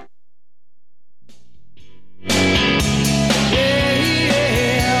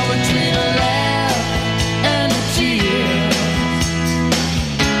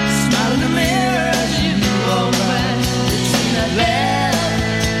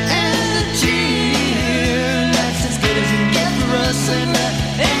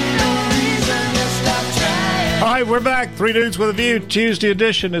 We're back. 3 Dudes with a View, Tuesday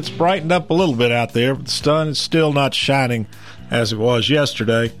edition. It's brightened up a little bit out there. The sun is still not shining as it was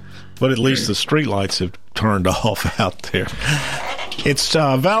yesterday, but at least the streetlights have turned off out there. It's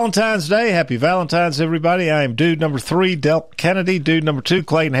Valentine's Day. Happy Valentine's, everybody. I am dude number 3, Delk Kennedy. Dude number 2,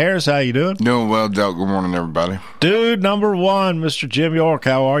 Clayton Harris. How you doing? Doing well, Delk. Good morning, everybody. Dude number 1, Mr. Jim York.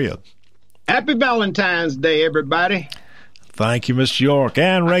 How are you? Happy Valentine's Day, everybody. Thank you, Mr. York.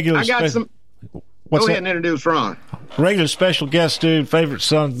 And regular... I got some... Go ahead and introduce Ron. Regular special guest, dude, favorite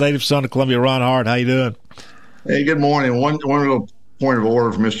son, native son of Columbia, Ron Hart. How you doing? Hey, good morning. One little point of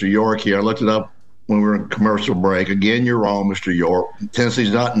order for Mr. York here. I looked it up when we were in commercial break. Again, you're wrong, Mr. York.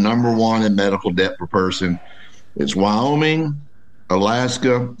 Tennessee's not number 1 in medical debt per person. It's Wyoming,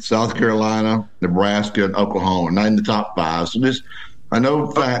 Alaska, South Carolina, Nebraska, and Oklahoma. Not in the top 5. So I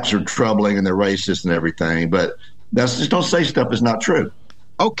know facts are troubling and they're racist and everything, but just don't say stuff that's not true.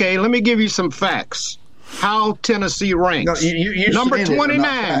 Okay, let me give you some facts. How Tennessee ranks. No, you number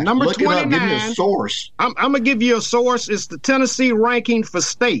 29. Number Look 29. Give me a source. I'm going to give you a source. It's the Tennessee ranking for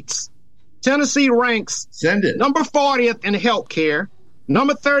states. Tennessee ranks number 40th in health care,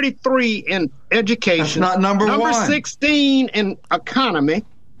 number 33 in education. That's not number 1. Number 16 in economy,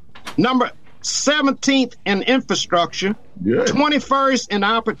 number 17th in infrastructure, Good. 21st in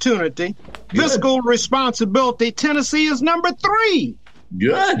opportunity, fiscal responsibility. Tennessee is number 3.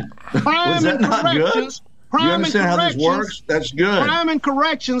 Good. Crime and corrections. You understand how this works? That's good. Crime and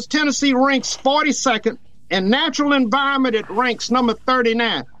corrections, Tennessee ranks 42nd. And natural environment, it ranks number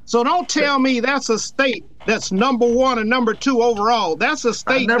 39. So don't tell me that's a state that's number 1 and number 2 overall. That's a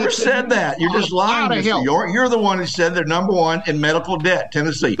state. I never said that. You're just lying, Mr. York. You're the one who said they're number 1 in medical debt,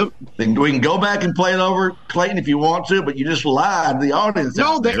 Tennessee. We can go back and play it over, Clayton, if you want to, but you just lied to the audience.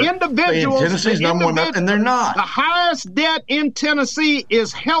 No, the individuals. Tennessee's number 1, and they're not. The highest debt in Tennessee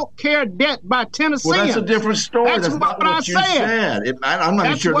is health care debt by Tennesseans. Well, that's a different story. That's not what you said. I'm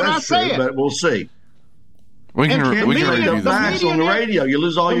not sure that's true, but we'll see. We can read the facts on the radio. You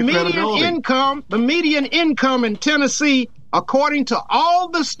lose all your credibility. The median income in Tennessee, according to all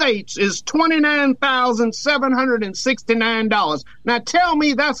the states, is $29,769. Now tell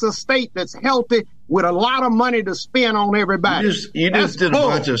me that's a state that's healthy with a lot of money to spend on everybody. You just put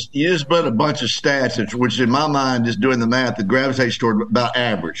a bunch of stats, which in my mind, just doing the math, it gravitates toward about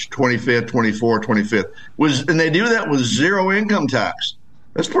average, 25th, 24th, 25th. And they do that with zero income tax.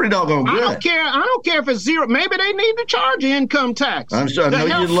 That's pretty doggone good. I don't care if it's zero. Maybe they need to charge income tax. I know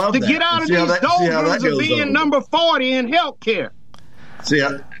you'd love that. To get out of these doldrums of being number 40 in health care. See,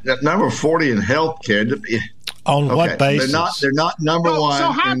 that number 40 in health care. On what basis? They're not number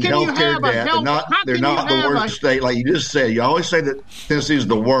 1 in health care debt. They're not the worst state. Like you just said, you always say that Tennessee is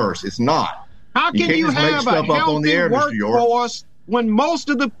the worst. It's not. How can you have a healthy workforce when most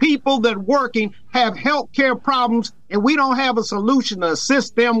of the people that are working have health care problems and we don't have a solution to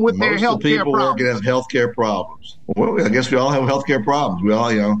assist them with their health care problems? Most of the people working have health care problems. Well, I guess we all have health care problems. We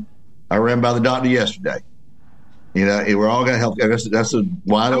all, I ran by the doctor yesterday. We're all got health care. That's a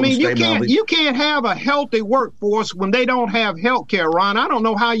wide open statement. You can't have a healthy workforce when they don't have health care, Ron. I don't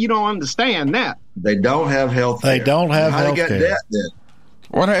know how you don't understand that. They don't have health care. They don't have health care. How they got debt then?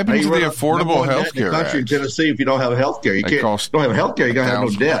 What happens to the Affordable Health Care Act? In Tennessee, if you don't have health care, you don't have health care, you got to have no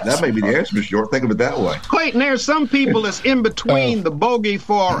debt. That may be the answer, Mr. York. Think of it that way. Clayton, there's some people that's in between the bogey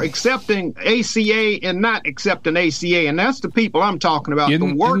for accepting ACA and not accepting ACA, and that's the people I'm talking about.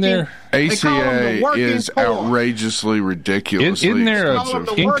 The working ACA is outrageously ridiculous. Isn't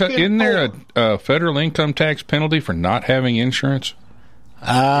there a federal income tax penalty for not having insurance?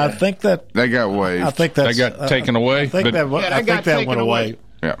 I think that they got waived. I think that got taken away. I think that went away.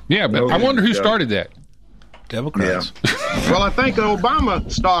 Yeah, but I wonder who started that. Democrats. Yeah. Well, I think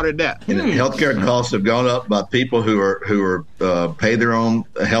Obama started that. And healthcare costs have gone up by people who are pay their own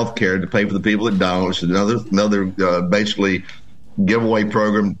health care to pay for the people that don't. It's another basically giveaway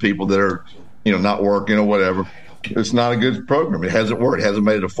program to people that are not working or whatever. It's not a good program. It hasn't worked. It hasn't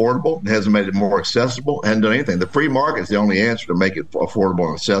made it affordable. It hasn't made it more accessible. It hasn't done anything. The free market is the only answer to make it affordable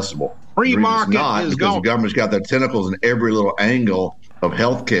and accessible. Free market is because the government's got their tentacles in every little angle of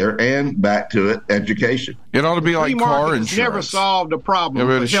healthcare and back to it, education. It ought to be like car insurance. Never solved the problem.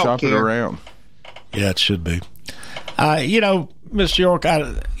 Everybody with shop it healthcare. around. Yeah, it should be. Mr. York,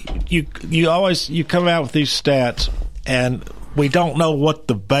 you come out with these stats, and we don't know what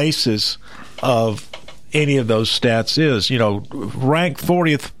the basis of any of those stats is. Rank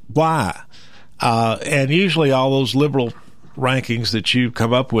 40th, why? And usually all those liberal rankings that you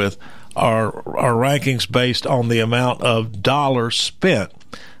come up with are rankings based on the amount of dollars spent,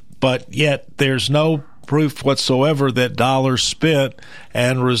 but yet there's no proof whatsoever that dollars spent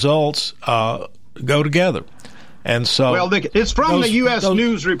and results go together. And so, well, it's from the U.S.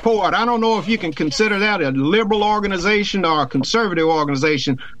 News Report. I don't know if you can consider that a liberal organization or a conservative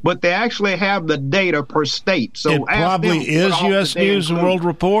organization, but they actually have the data per state. So it probably is U.S. News and World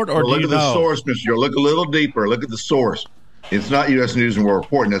Report, or look do you at the source, Mr. Joe. Look a little deeper. Look at the source. It's not U.S. News and World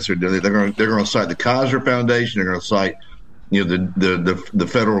Report necessarily. They're going to cite the Kaiser Foundation. They're going to cite the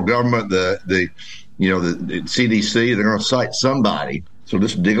federal government, the CDC. They're going to cite somebody. So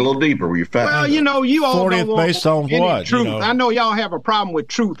just dig a little deeper where you're fat. Well, you all 40th don't want based on any what? Truth. I know y'all have a problem with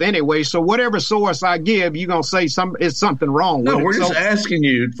truth anyway. So whatever source I give, you're gonna say it's something wrong with it. No, we're just asking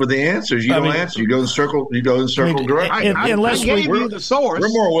you for the answers. You don't answer. You go in circle. Direct. I gave you the source. We're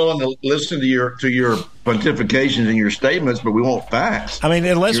more willing to listen to your pontifications and your statements, but we want facts. I mean,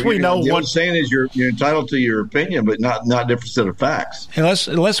 unless we know what what I'm saying is you're entitled to your opinion, but not different set of facts.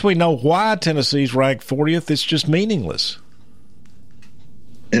 Unless we know why Tennessee's ranked 40th, it's just meaningless.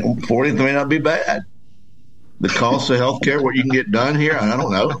 40th may not be bad. The cost of health care, what you can get done here, I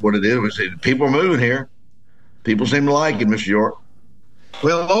don't know what it is. People are moving here. People seem to like it, Mr. York.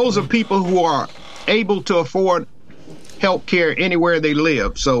 Well, those are people who are able to afford health care anywhere they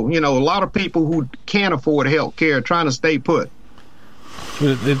live. So, a lot of people who can't afford health care are trying to stay put.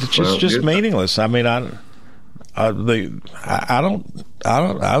 It's just meaningless. I mean, I've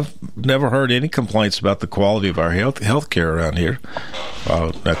never heard any complaints about the quality of our health care around here.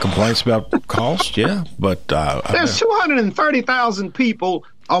 Complaints about cost, yeah, but there's 230,000 people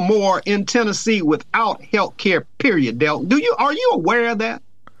or more in Tennessee without health care. Period. Del, are you aware of that?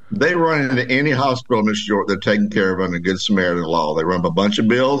 They run into any hospital, Mr. York, they're taken care of under Good Samaritan law. They run up a bunch of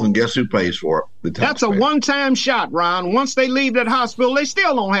bills, and guess who pays for it? That's a one-time shot, Ron. Once they leave that hospital, they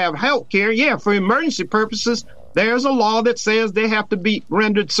still don't have health care. Yeah, for emergency purposes, there's a law that says they have to be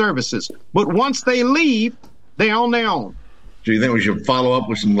rendered services. But once they leave, they're on their own. Do you think we should follow up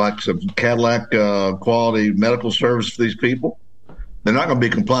with some Cadillac quality medical service for these people? They're not going to be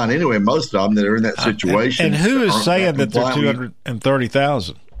compliant anyway, most of them that are in that situation. And who is saying that they're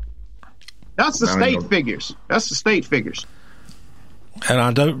 230,000? That's the state figures. That's the state figures.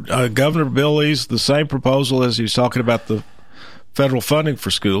 And Governor Bill Lee's the same proposal as he's talking about the federal funding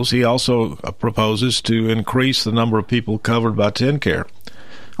for schools. He also proposes to increase the number of people covered by TennCare.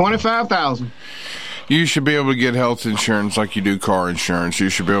 25,000. You should be able to get health insurance like you do car insurance. You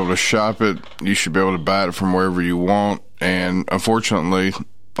should be able to shop it. You should be able to buy it from wherever you want. And unfortunately,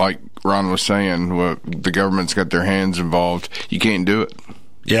 like Ron was saying, the government's got their hands involved. You can't do it.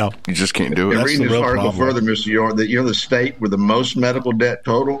 Yeah. You just can't do it. And reading this article further, Mr. York, that the state with the most medical debt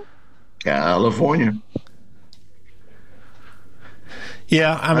total, California.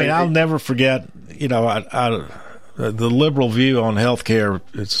 Yeah, I mean, I'll never forget, the liberal view on health care,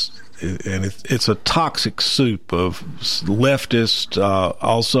 it's a toxic soup of leftist,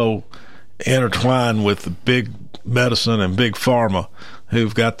 also intertwined with big medicine and big pharma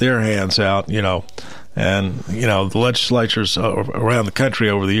who've got their hands out, and, the legislatures around the country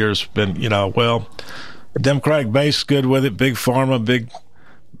over the years have been, the Democratic base is good with it, big pharma, big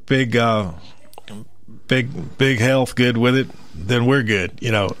big health, good with it, then we're good.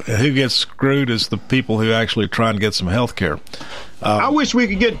 Who gets screwed is the people who actually try and get some health care. I wish we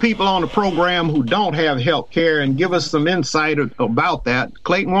could get people on the program who don't have health care and give us some insight about that.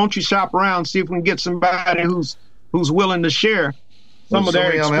 Clayton, won't you shop around, see if we can get somebody who's willing to share some of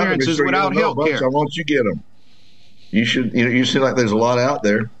their experiences without health care. I want you to get them. You should. You seem like there's a lot out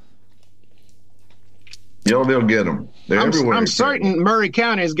there. They'll get them. They're everywhere. I'm certain Murray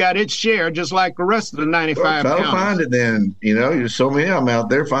County has got its share, just like the rest of the 95 counties. Try to find it then. There's so many of them out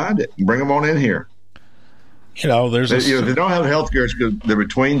there. Find it. Bring them on in here. If they don't have health care, it's because they're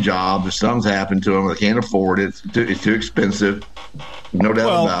between jobs. Something's happened to them. They can't afford it. It's too expensive. No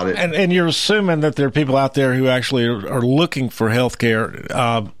doubt about it. And you're assuming that there are people out there who actually are looking for health care.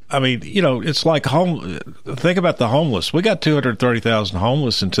 It's like think about the homeless. We got 230,000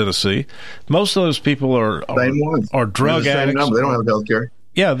 homeless in Tennessee. Most of those people are drug addicts. They don't have health care.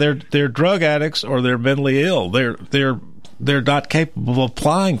 Yeah, they're drug addicts or they're mentally ill. They're not capable of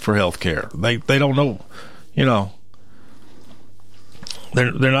applying for health care. They don't know.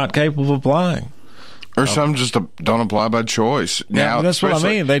 They're not capable of applying. Or some just don't apply by choice. Now, that's what I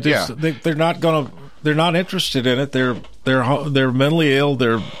mean. They just they're not interested in it. They're mentally ill.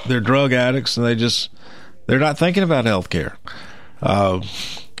 They're drug addicts, and they're not thinking about health care. I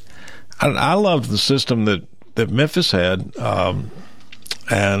loved the system that Memphis had,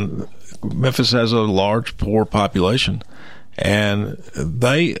 and Memphis has a large poor population, and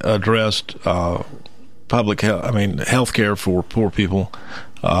they addressed public health care for poor people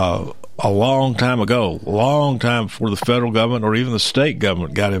a long time ago, long time before the federal government or even the state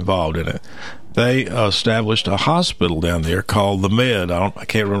government got involved in it. They established a hospital down there called the Med. I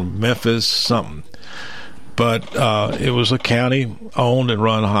can't remember, Memphis something. But it was a county-owned and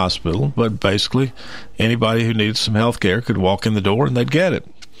run hospital. But basically, anybody who needed some health care could walk in the door and they'd get it.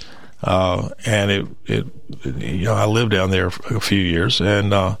 And I lived down there for a few years,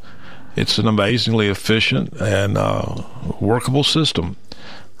 and it's an amazingly efficient and workable system.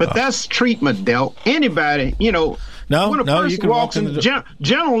 But that's treatment, Del. Anybody, when a person walks in,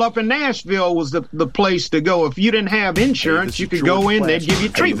 General up in Nashville was the place to go. If you didn't have insurance, you could go in, they'd give you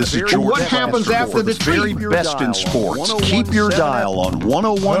treatment. What happens after the treatment? Very best in sports. Keep your dial on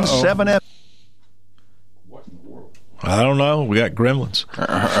 101.7 FM. I don't know. We got gremlins.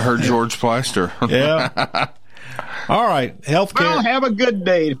 I heard George Plaster. Yeah. All right, health care. Well, have a good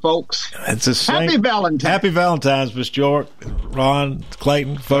day, folks. It's the same. Happy Valentine's. Happy Valentine's, Miss York, Ron,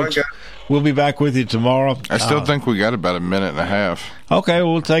 Clayton, folks. Okay. We'll be back with you tomorrow. I still think we got about a minute and a half. Okay,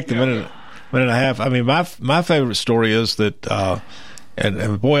 we'll take the minute and a half. I mean, my favorite story is that,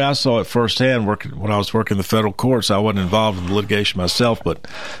 and boy, I saw it firsthand when I was working the federal courts. I wasn't involved in the litigation myself, but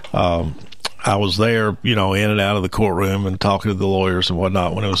I was there, in and out of the courtroom and talking to the lawyers and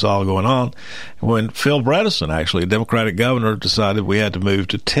whatnot when it was all going on. When Phil Bredesen, actually, a Democratic governor, decided we had to move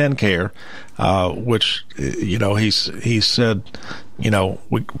to TennCare, which, he said,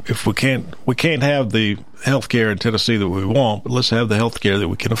 if we can't have the health care in Tennessee that we want, but let's have the health care that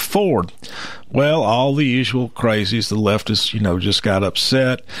we can afford. Well, all the usual crazies, the leftists, just got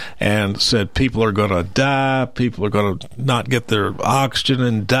upset and said people are going to die, people are going to not get their oxygen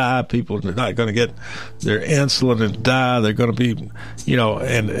and die, people are not going to get their insulin and die, they're going to be,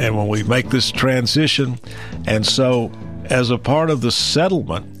 and when we make this transition. And so as a part of the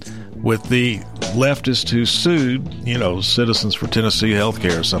settlement with the leftists who sued, Citizens for Tennessee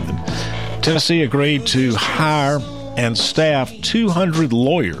Healthcare or something, Tennessee agreed to hire and staff 200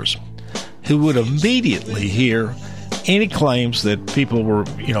 lawyers who would immediately hear any claims that people were,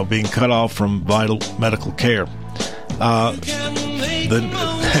 being cut off from vital medical care.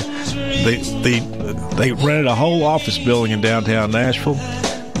 They rented a whole office building in downtown Nashville.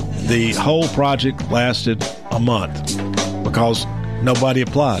 The whole project lasted a month because nobody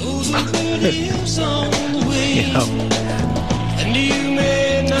applied.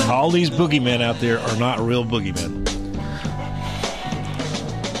 All these boogeymen out there are not real boogeymen.